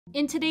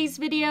In today's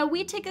video,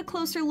 we take a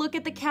closer look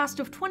at the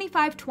cast of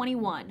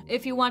 2521.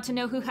 If you want to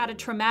know who had a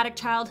traumatic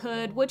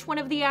childhood, which one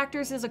of the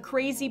actors is a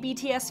crazy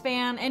BTS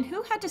fan, and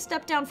who had to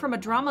step down from a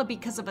drama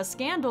because of a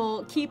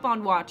scandal, keep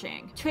on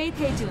watching. Choi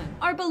Tae-jun.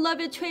 Our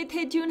beloved Choi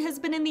Tae-jun has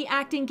been in the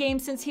acting game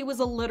since he was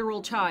a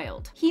literal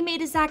child. He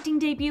made his acting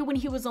debut when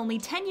he was only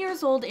 10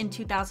 years old in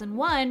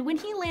 2001 when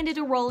he landed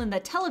a role in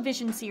the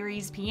television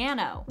series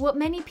Piano. What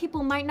many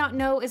people might not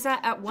know is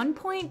that at one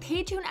point,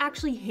 Tae-jun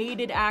actually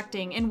hated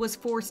acting and was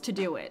forced to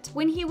do it.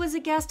 When he was a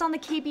guest on the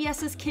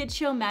KBS's kids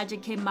show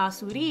Magic Kid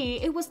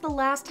Masuri, it was the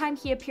last time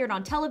he appeared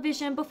on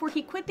television before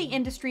he quit the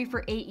industry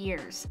for 8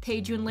 years.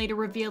 Tae-jun later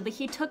revealed that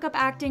he took up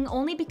acting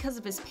only because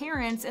of his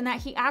parents and that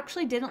he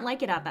actually didn't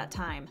like it at that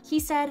time. He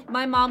said,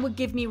 "My mom would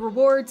give me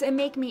rewards and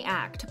make me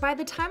act. By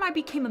the time I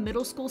became a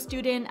middle school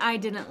student, I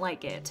didn't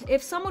like it.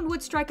 If someone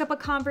would strike up a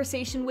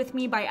conversation with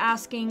me by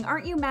asking,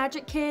 'Aren't you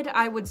Magic Kid?'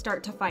 I would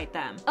start to fight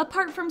them."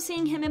 Apart from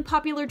seeing him in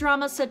popular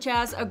dramas such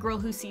as A Girl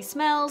Who Sees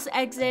Smells,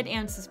 Exit,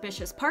 and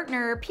Suspicious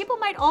Partner, people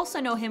might also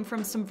know him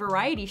from some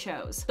variety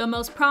shows. The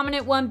most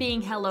prominent one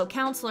being Hello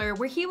Counselor,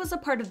 where he was a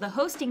part of the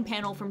hosting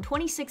panel from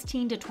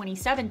 2016 to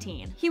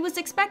 2017. He was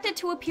expected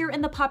to appear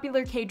in the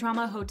popular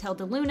K-drama Hotel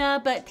de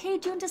Luna, but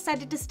Tae-jun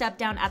decided to step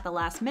down at the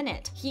last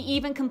minute. He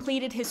even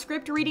completed his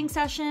script reading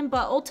session,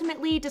 but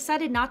ultimately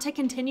decided not to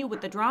continue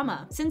with the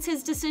drama. Since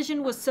his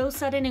decision was so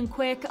sudden and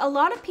quick, a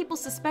lot of people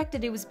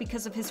suspected it was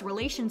because of his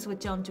relations with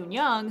Jeon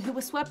Jun-young, who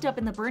was swept up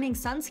in the Burning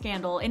Sun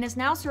scandal and is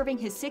now serving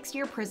his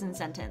 6-year prison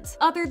sentence.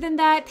 Other than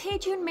that,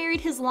 Tae-jun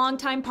married his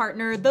longtime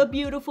partner, the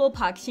beautiful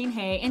Park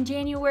Shin-hye, in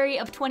January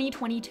of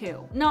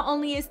 2022. Not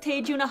only is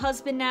Tae-jun a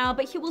husband now,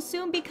 but he will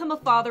soon become a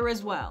father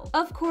as well.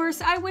 Of course,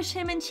 I wish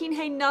him and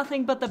Shin-hye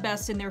nothing but the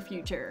best in their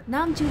future.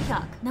 Nam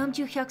Joo-hyuk. Nam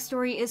Joo-hyuk's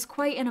story is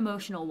quite an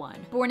emotional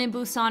one. Born in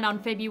Busan on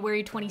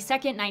February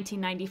 22nd,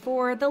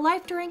 1994, the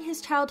life during his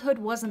childhood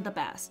wasn't the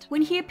best.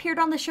 When he appeared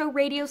on the show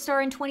Radio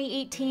Star in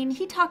 2018,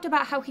 he talked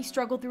about how he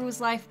struggled through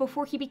his life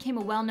before he became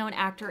a well-known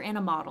actor and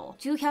a model.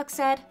 Joo-hyuk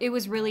said, "It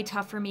was really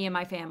tough for me and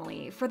my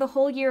family. For the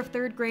whole year of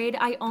 3rd grade,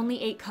 I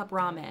only ate cup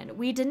ramen.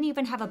 We didn't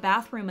even have a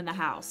bathroom in the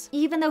house."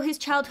 Even though his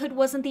childhood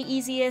wasn't the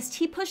easiest,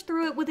 he pushed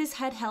through it with his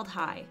head held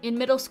high. In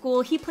middle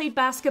school, he played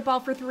basketball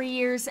for 3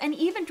 years and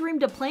even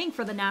dreamed of playing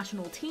for the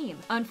national team.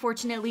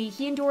 Unfortunately,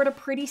 he endured a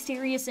pretty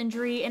serious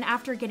injury, and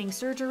after getting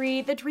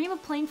surgery, the dream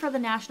of playing for the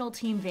national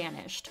team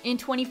vanished. In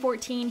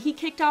 2014, he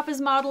kicked off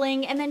his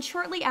modeling and then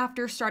shortly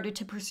after started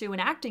to pursue an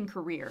acting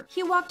career.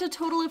 He walked a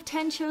total of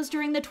 10 shows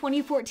during the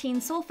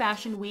 2014 Seoul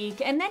Fashion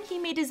Week, and then he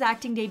made his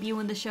acting debut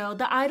in the show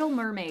The Idol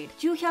Mermaid.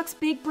 Joo-hyuk's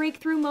big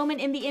breakthrough moment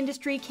in the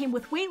industry came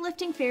with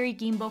weightlifting fairy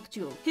Kim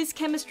Bok-ju. His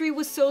chemistry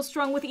was so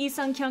strong with Lee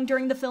Sung-kyung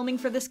during the filming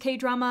for this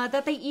K-drama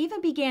that they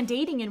even began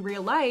dating in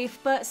real life,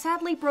 but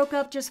sadly broke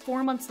up just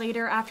 4 months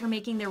later after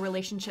making their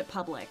relationship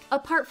public.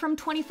 Apart from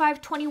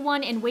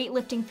 2521 and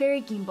weightlifting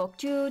fairy Kim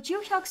Bok-ju,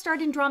 Joo-hyuk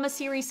starred in drama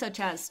series such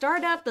as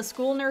Startup, The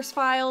School Nurse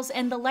Files,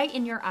 and The Light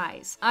in Your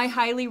Eyes. I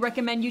highly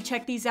recommend you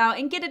check these out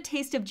and get a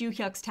taste of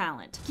Joo-hyuk's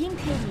talent. Kim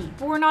Tae-hee.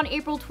 Born on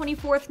April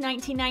 24th,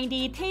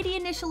 1990, Tae-hee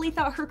initially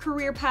thought her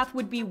career path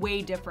would be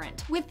way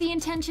different. With the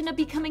intention of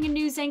becoming a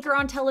news anchor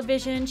on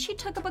television, she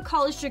took up a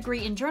college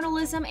degree in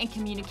journalism and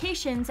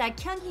communications at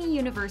Kyunghee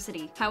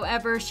University.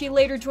 However, she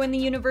later joined the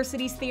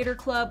university's theater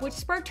club, which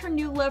sparked her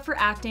new love for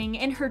acting,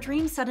 and her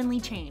dreams suddenly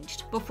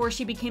changed. Before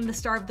she became the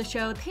star of the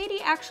show,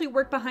 Tae-hee actually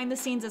worked behind the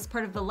scenes as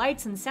part of the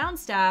lights and sound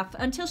staff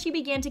until she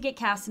began to get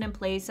casted in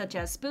plays such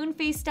as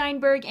Spoonface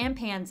Steinberg and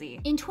Pansy.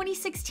 In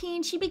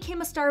 2016, she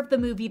became a star of the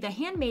movie The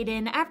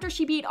Handmaiden after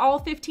she beat all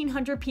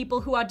 1,500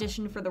 people who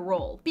auditioned for the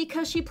role.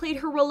 Because she played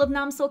her role of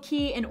Nam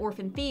Seo-ki in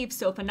Orphan Thief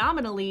so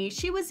phenomenally,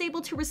 she was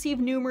able to receive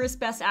numerous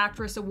Best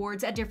Actress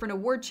awards at different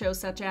award shows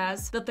such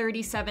as the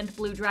 37th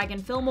Blue Dragon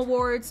Film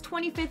Awards,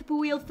 25th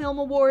Buil Film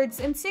Awards,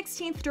 and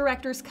 16th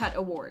Director's Cut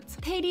Awards.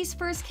 Tae-hee's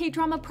first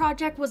K-drama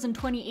project was in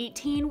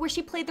 2018, where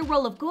she played the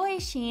role of Go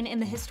Hae-shin in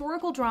the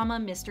historical drama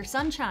Mr.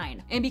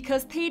 Sunshine. And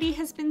because Tae-hee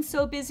has been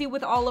so busy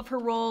with all of her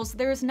roles,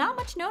 there is not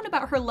much known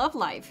about her love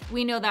life.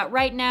 We know that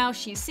right now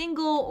she's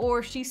single,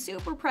 or she's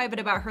super private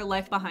about her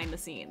life behind the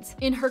scenes.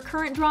 In her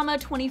current drama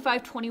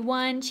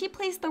 2521, she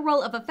plays the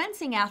role of a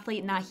fencing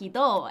athlete Na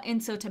Hee-do,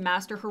 and so to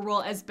master her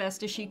role as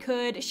best as she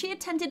could, she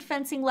attended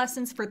fencing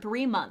lessons for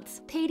 3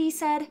 months. Tae-hee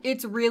said,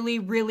 "It's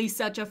really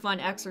such a fun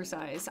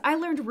exercise. I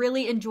learned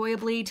really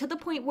enjoyably to the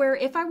point where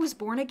if I was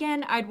born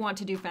again, I'd want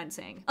to do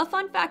fencing." A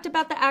fun fact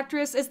about the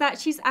actress is that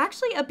she's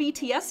actually a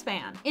BTS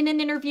fan. In an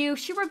interview,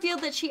 she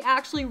revealed that she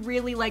actually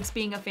really likes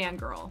being a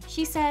fangirl.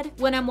 She said,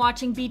 "When I'm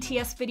watching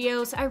BTS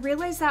videos, I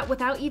realize that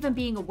without even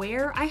being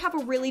aware, I have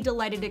a really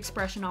delighted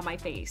expression on my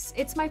face.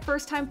 It's my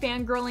first time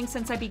fangirling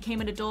since I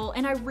became an adult,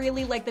 and I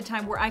really like the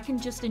time where I can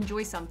just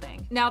enjoy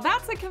something." Now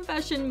that's a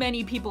confession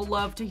many people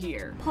love to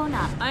hear.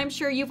 Pona. I'm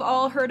sure you've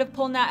all heard of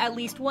Pona at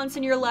least once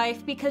in your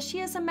life because she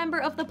is a member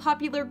of the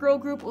popular girl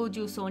group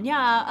Uju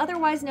Sonya,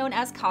 otherwise known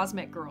as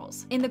Cosmic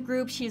Girls. In the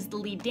group, she is the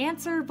lead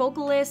dancer,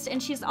 vocalist,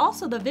 and she's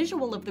also the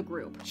visual of the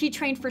group. She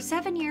trained for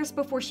 7 years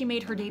before she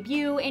made her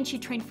debut, and she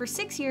trained for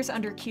 6 years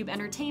under Cube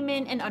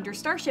Entertainment and under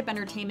Starship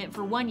Entertainment Entertainment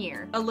for 1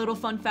 year. A little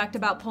fun fact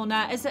about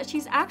Polna is that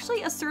she's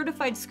actually a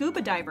certified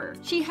scuba diver.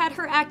 She had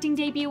her acting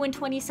debut in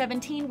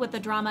 2017 with the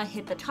drama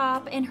Hit the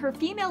Top, and her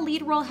female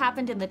lead role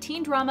happened in the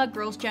teen drama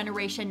Girls'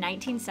 Generation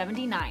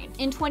 1979.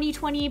 In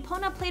 2020,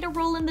 Polna played a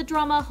role in the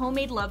drama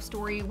Homemade Love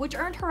Story, which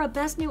earned her a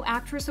Best New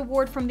Actress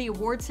award from the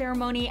award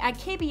ceremony at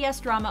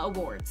KBS Drama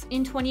Awards.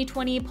 In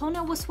 2020,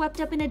 Polna was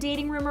swept up in a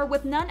dating rumor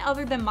with none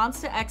other than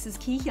Monsta X's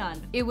Kihyun.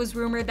 It was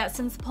rumored that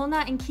since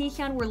Polna and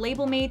Kihyun were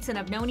label mates and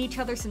have known each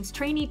other since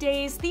trainee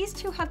days, these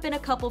two have been a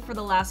couple for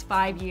the last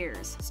 5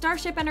 years.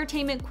 Starship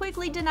Entertainment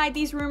quickly denied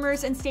these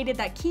rumors and stated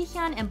that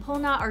Kihyun and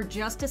Polna are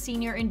just a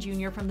senior and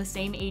junior from the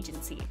same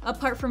agency.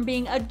 Apart from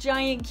being a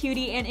giant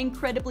cutie and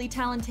incredibly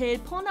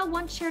talented, Polna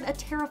once shared a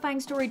terrifying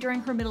story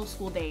during her middle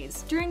school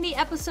days. During the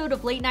episode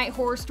of Late Night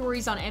Horror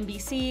Stories on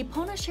NBC,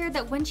 Polna shared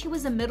that when she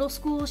was in middle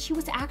school, she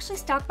was actually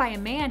stalked by a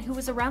man who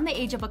was around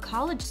the age of a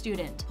college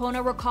student.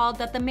 Polna recalled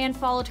that the man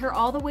followed her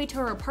all the way to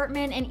her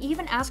apartment and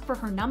even asked for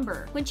her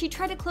number. When she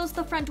tried to close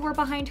the front door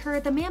behind her,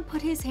 the man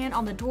put his hand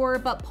on the door,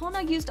 but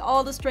Polna used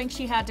all the strength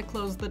she had to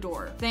close the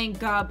door. Thank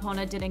God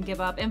Polna didn't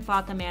give up and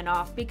fought the man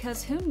off,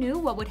 because who knew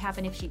what would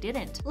happen if she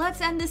didn't?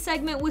 Let's end this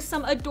segment with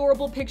some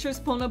adorable pictures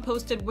Polna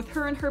posted with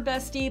her and her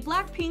bestie,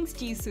 Blackpink's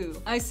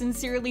Jisoo. I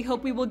sincerely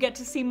hope we will get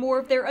to see more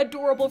of their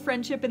adorable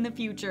friendship in the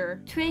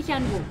future. Choi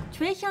Hyun-wook.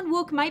 Choi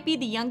Hyun-wook might be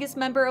the youngest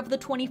member of the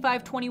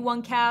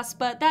 25-21 cast,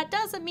 but that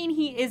doesn't mean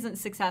he isn't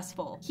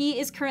successful. He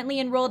is currently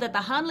enrolled at the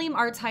Hanlim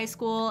Arts High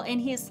School,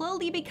 and he is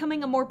slowly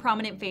becoming a more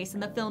prominent face in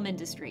the film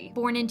industry.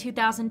 Born in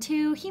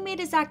 2002, he made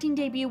his acting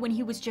debut when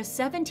he was just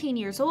 17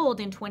 years old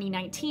in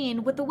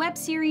 2019 with the web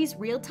series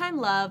Real Time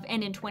Love,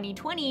 and in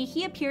 2020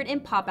 he appeared in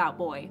Pop Out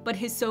Boy. But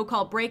his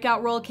so-called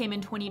breakout role came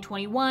in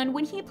 2021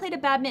 when he played a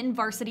badminton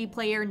varsity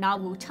player Na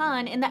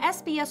Woo-tan in the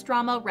SBS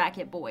drama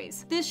Racket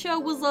Boys. This show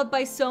was loved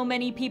by so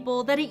many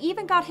people that it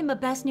even got him a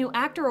Best New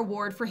Actor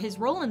award for his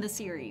role in the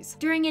series.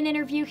 During an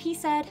interview, he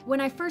said,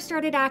 "When I first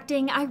started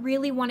acting, I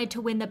really wanted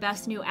to win the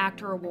Best New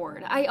Actor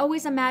award. I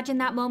always imagined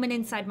that moment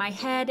inside my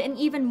head, and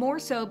even more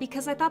so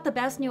because I thought the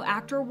Best New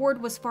Actor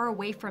award was far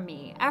away from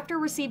me. After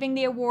receiving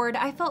the award,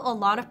 I felt a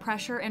lot of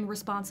pressure and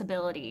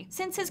responsibility.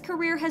 Since his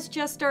career has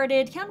just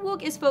started,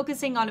 Hyun-wook is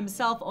focusing on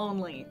himself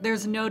only.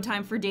 There's no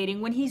time for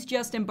dating when he's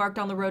just embarked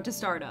on the road to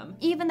stardom.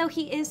 Even though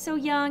he is so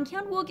young,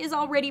 Hyun-wook is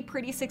already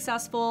pretty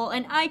successful,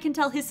 and I can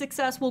tell his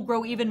success will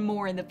grow even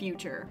more in the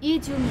future." Lee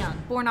Joo-myung.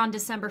 Born on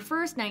December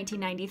 1st,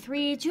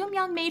 1993,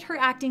 Joo-myung made her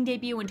acting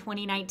debut in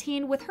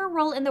 2019 with her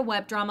role in the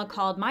web drama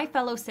called My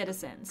Fellow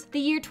Citizens. The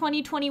year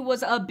 2020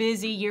 was a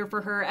busy year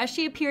for her as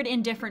she appeared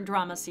in different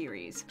drama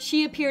series.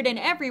 She appeared in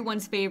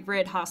everyone's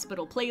favorite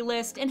Hospital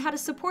Playlist and had a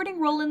supporting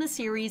role in the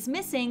series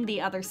Missing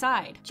the Other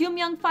Side.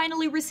 Joo-myung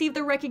finally received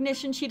the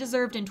recognition she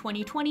deserved in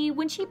 2020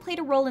 when she played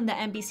a role in the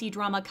NBC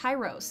drama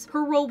Kairos.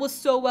 Her role was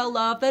so well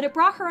loved that it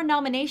brought her a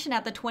nomination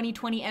at the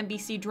 2020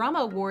 NBC Drama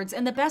Awards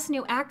in the Best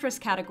New Actress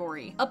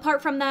category.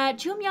 Apart from that,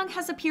 Joo-myung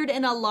has appeared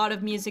in a lot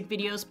of music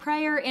videos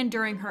prior and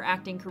during her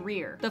acting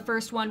career. The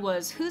first one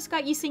was Who's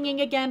Got You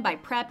Singing Again by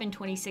Prep in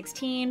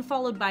 2016,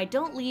 followed by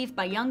Don't Leave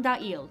by Young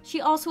Da-il.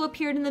 She also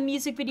appeared in the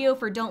music video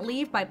for Don't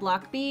Leave by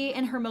Block B,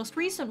 and her most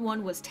recent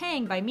one was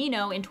Tang by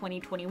Mino in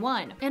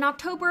 2021. In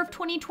October of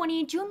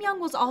 2020, Joo-myung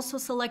was also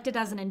selected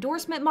as an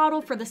endorsement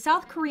model for the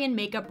South Korean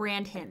makeup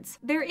brand Hints.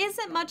 There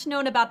isn't much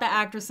known about the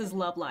actress's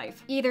love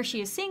life. Either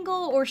she is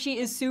single or she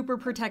is super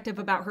protective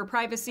about her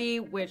privacy,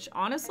 which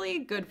honestly,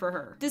 good for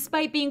her.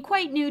 Despite being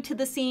quite new to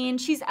the scene,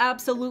 she's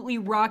absolutely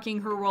rocking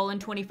her role in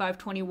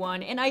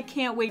 25-21, and I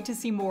can't wait to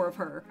see more of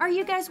her. Are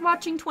you guys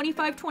watching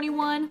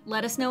 25-21?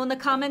 Let us know in the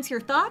comments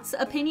your thoughts,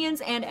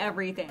 opinions, and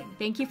everything.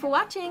 Thank you for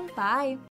watching. Bye!